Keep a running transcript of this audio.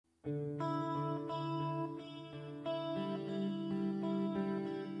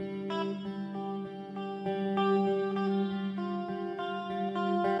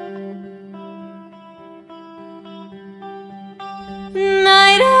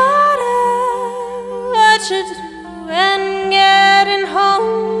you do when getting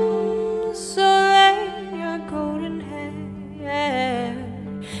home so late? Your golden hair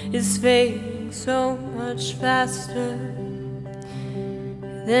is fading so much faster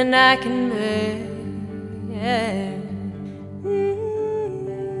than I can bear.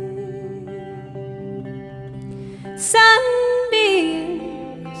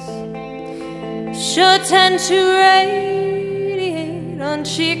 Sunbeams sure tend to radiate on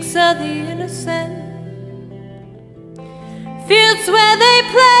cheeks of the innocent, fields where they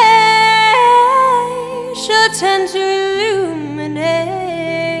play sure tend to illuminate.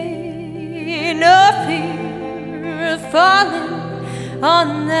 No fear of falling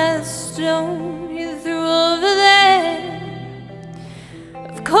on that stone you threw over there.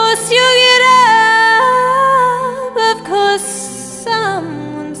 Of course you get up, of course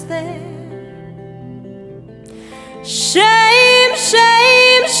someone's there. Shame,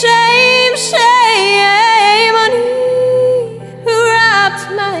 shame, shame, shame on he who wrapped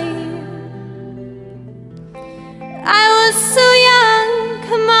my ear. I was so young,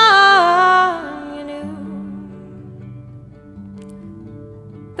 come on, you knew.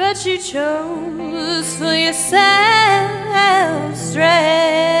 But you chose for yourself,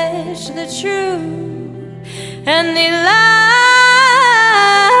 stretch the truth and the lies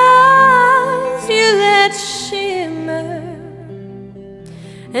you let shimmer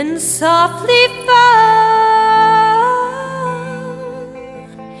and softly fall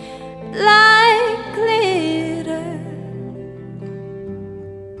like glitter.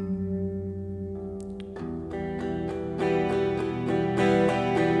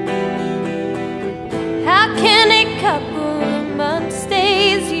 How can a couple of months,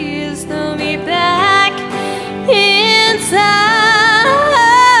 days, years throw me back inside?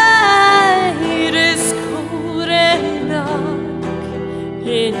 It's cold and dark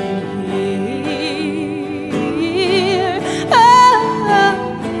in here.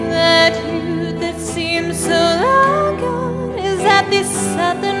 Oh, that youth that seems so long gone is at the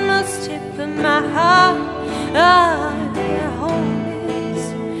southernmost tip of my heart. Your home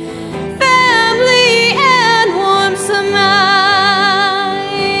is family and warmth of my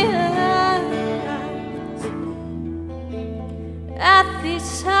eyes. At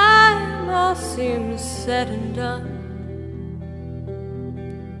this time all seems said and done.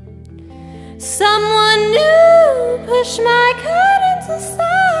 Someone new pushed my curtains aside.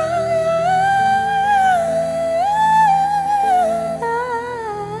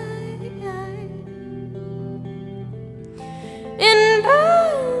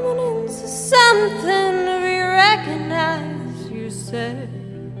 Impermanence is something to be recognized, you said.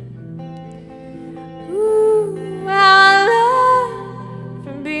 Ooh, I love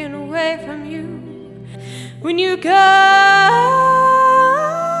from being away from you when you go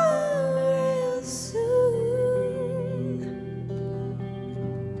real soon.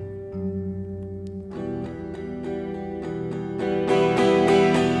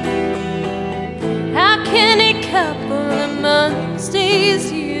 How can a couple of months,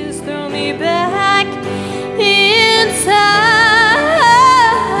 days, years throw me back inside?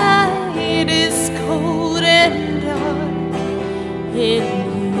 It is cold and dark in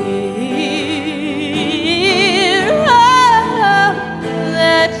here. Oh,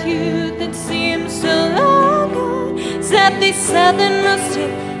 that youth that seems so long gone is at the southernmost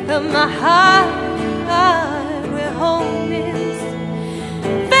tip of my heart, where home is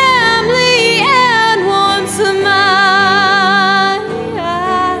family and warmth of my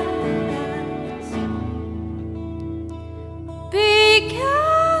eyes.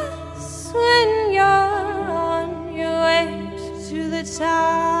 Because when you're on your way to the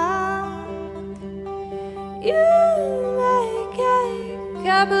top, you make a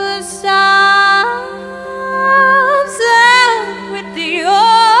couple of stops out with the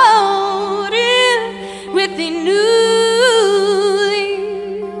old in, with the new.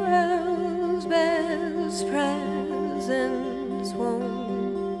 World's best presents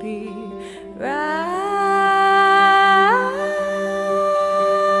won't be wrapped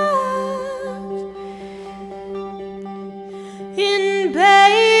in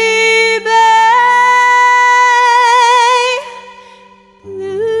baby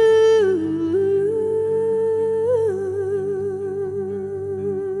blue.